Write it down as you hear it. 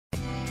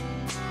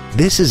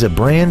This is a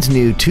brand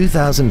new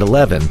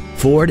 2011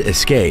 Ford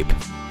Escape.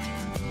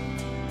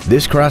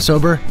 This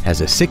crossover has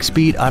a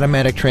 6-speed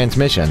automatic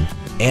transmission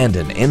and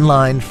an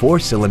inline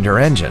 4-cylinder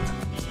engine.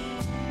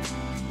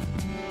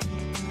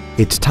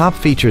 Its top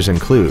features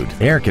include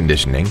air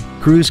conditioning,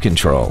 cruise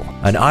control,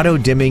 an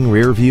auto-dimming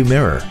rear-view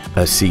mirror,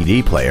 a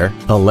CD player,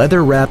 a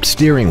leather-wrapped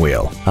steering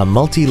wheel, a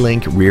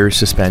multi-link rear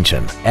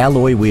suspension,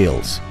 alloy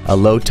wheels, a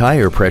low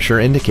tire pressure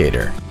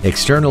indicator,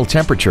 external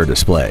temperature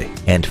display,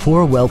 and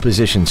 4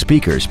 well-positioned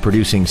speakers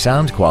producing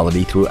sound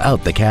quality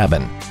throughout the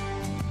cabin.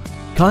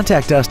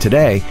 Contact us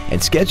today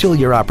and schedule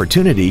your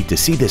opportunity to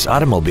see this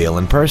automobile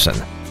in person.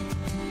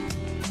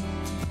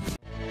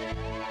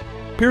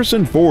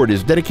 Pearson Ford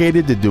is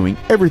dedicated to doing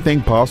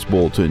everything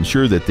possible to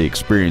ensure that the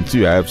experience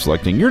you have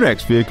selecting your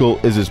next vehicle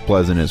is as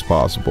pleasant as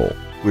possible.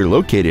 We're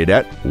located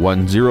at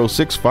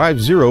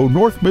 10650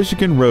 North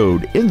Michigan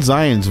Road in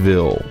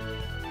Zionsville.